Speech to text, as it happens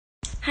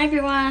Hi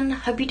everyone,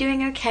 hope you're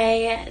doing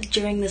okay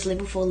during this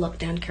level 4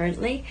 lockdown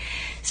currently.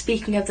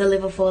 Speaking of the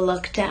level 4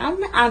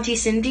 lockdown, Auntie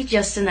Cindy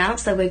just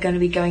announced that we're going to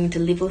be going into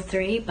level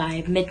 3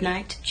 by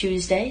midnight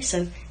Tuesday,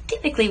 so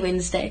technically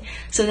Wednesday,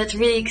 so that's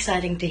really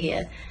exciting to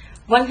hear.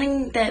 One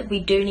thing that we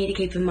do need to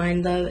keep in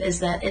mind though is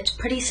that it's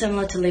pretty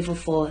similar to level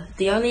 4.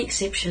 The only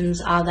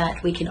exceptions are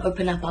that we can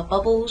open up our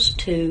bubbles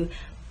to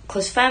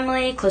close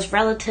family, close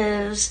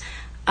relatives,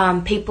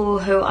 people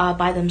who are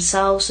by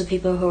themselves, so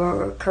people who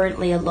are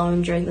currently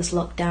alone during this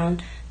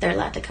lockdown, they're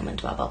allowed to come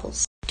into our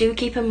bubbles. Do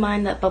keep in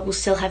mind that bubbles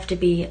still have to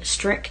be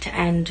strict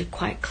and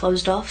quite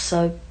closed off,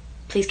 so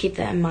please keep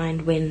that in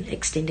mind when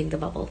extending the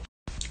bubble.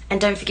 And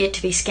don't forget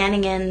to be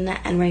scanning in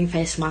and wearing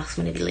face masks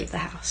whenever you leave the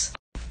house.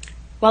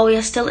 While we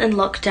are still in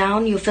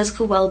lockdown, your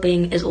physical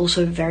well-being is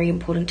also very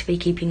important to be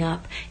keeping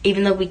up.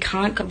 Even though we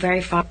can't go very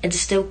far, it's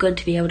still good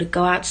to be able to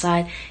go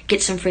outside,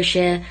 get some fresh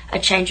air, a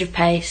change of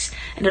pace,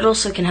 and it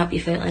also can help you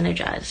feel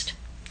energized.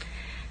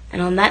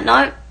 And on that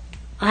note,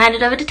 I'll hand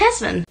it over to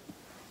Tasman.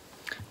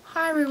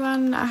 Hi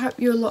everyone, I hope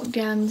your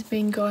lockdown's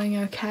been going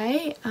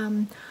okay.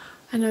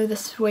 I know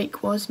this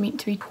week was meant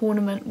to be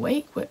tournament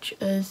week, which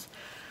is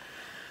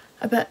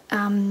a bit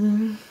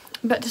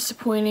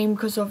disappointing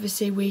because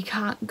obviously we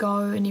can't go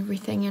and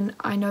everything, and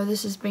I know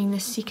this is the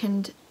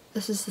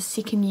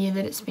second year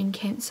that it's been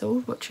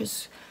cancelled, which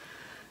is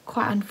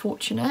quite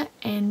unfortunate,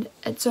 and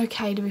it's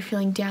okay to be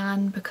feeling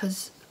down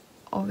because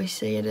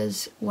obviously it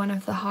is one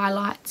of the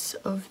highlights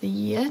of the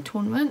year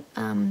tournament,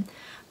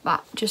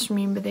 but just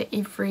remember that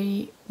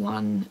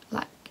everyone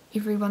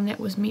that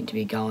was meant to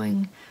be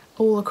going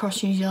all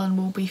across New Zealand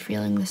will be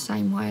feeling the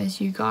same way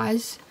as you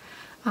guys,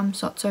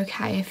 so it's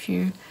okay if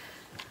you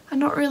I'm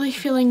not really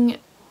feeling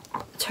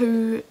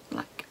too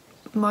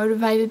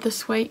motivated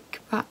this week,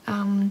 but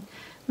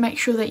make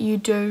sure that you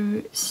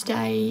do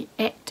stay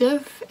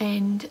active,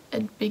 and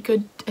it'd be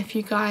good if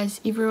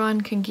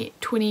everyone can get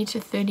 20 to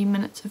 30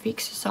 minutes of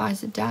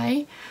exercise a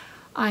day.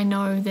 I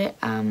know that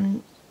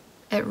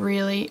it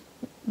really,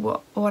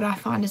 what I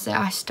find is that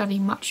I study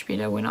much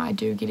better when I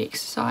do get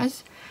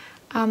exercise,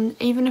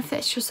 even if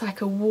that's just like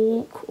a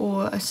walk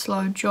or a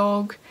slow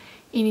jog,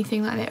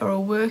 anything like that, or a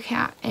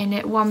workout. And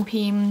at 1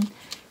 PM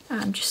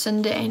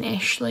Jacinda and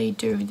Ashley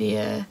do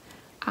their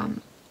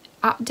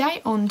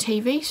update on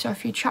TV, so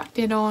if you chuck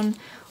that on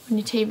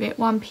your TV at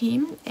 1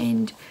 PM,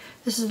 and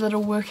this is a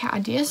little workout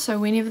idea, so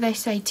whenever they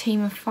say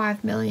team of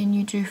 5 million,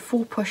 you do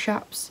 4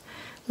 push-ups,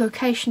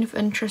 location of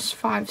interest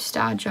 5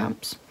 star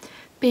jumps,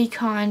 be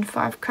kind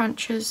 5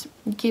 crunches,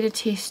 get a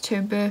test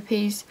 2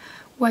 burpees,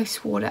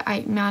 wastewater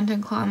 8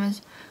 mountain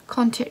climbers,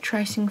 contact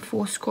tracing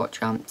 4 squat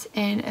jumps,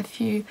 and if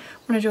you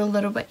want to do a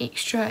little bit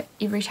extra,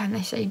 every time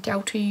they say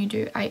delta you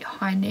do 8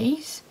 high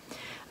knees.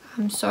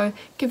 So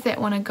give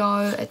that one a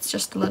go. It's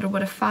just a little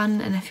bit of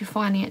fun, and if you're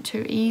finding it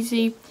too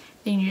easy,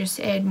 then you just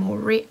add more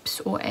reps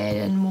or add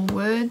in more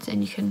words,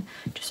 and you can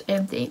just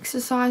add the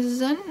exercises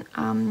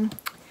in.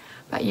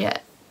 But yeah,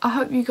 I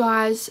hope you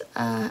guys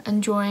are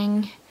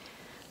enjoying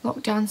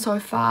lockdown so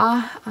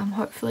far.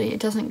 Hopefully it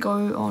doesn't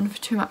go on for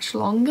too much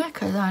longer,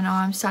 because I know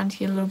I'm starting to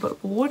get a little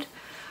bit bored.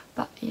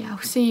 But yeah, I'll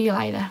see you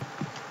later.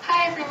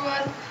 Hi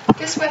everyone,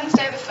 this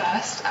Wednesday the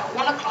 1st at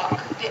 1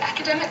 o'clock, the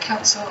Academic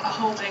Council are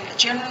holding a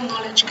General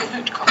Knowledge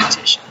Kahoot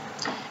competition.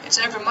 It's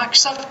over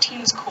Microsoft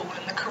Teams call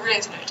in the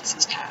Careers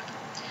Notices tab.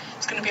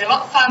 It's going to be a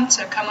lot of fun,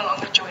 so come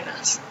along and join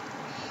us.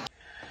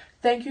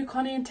 Thank you,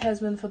 Connie and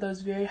Tasman, for those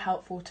very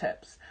helpful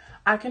tips.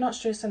 I cannot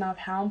stress enough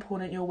how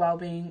important your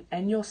well-being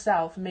and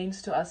yourself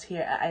means to us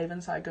here at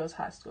Avonside Girls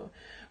High School.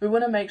 We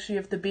want to make sure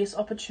you have the best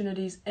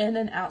opportunities in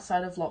and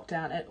outside of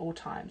lockdown at all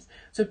times.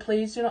 So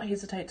please do not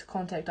hesitate to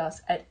contact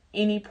us at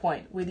any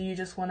point, whether you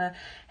just want to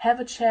have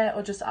a chat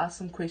or just ask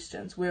some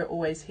questions. We're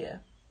always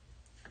here.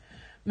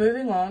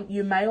 Moving on,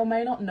 you may or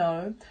may not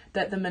know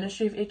that the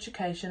Ministry of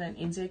Education and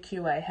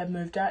NZQA have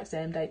moved our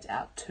exam dates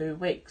out 2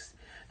 weeks.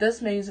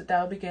 This means that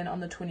they'll begin on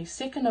the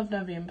 22nd of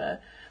November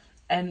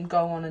and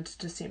go on into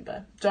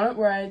December. Don't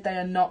worry, they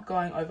are not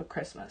going over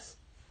Christmas.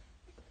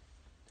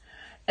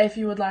 If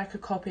you would like a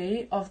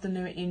copy of the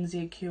new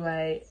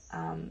NZQA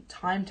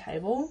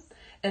timetable,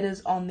 it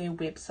is on their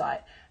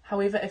website.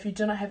 However, if you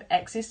do not have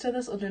access to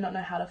this or do not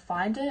know how to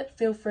find it,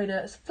 feel free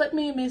to flick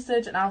me a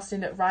message and I'll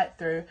send it right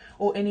through,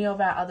 or any of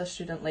our other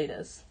student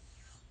leaders.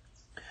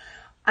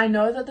 I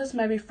know that this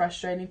may be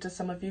frustrating to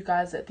some of you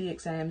guys that the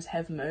exams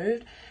have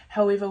moved.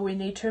 However, we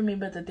need to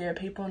remember that there are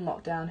people in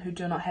lockdown who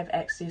do not have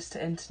access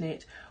to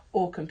internet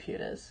or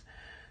computers.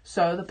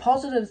 So the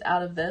positives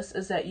out of this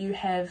is that you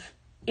have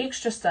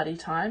extra study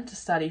time to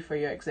study for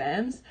your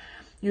exams.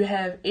 You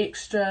have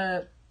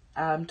extra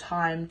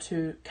time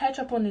to catch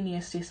up on any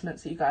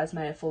assessments that you guys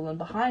may have fallen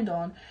behind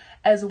on,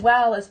 as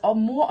well as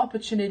more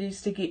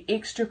opportunities to get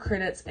extra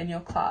credits in your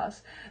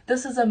class.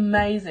 This is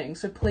amazing,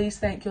 so please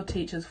thank your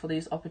teachers for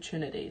these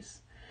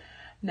opportunities.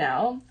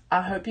 Now,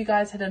 I hope you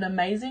guys had an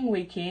amazing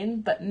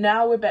weekend, but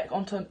now we're back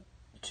onto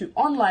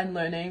online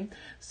learning,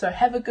 so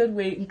have a good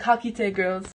week, and ka kite girls.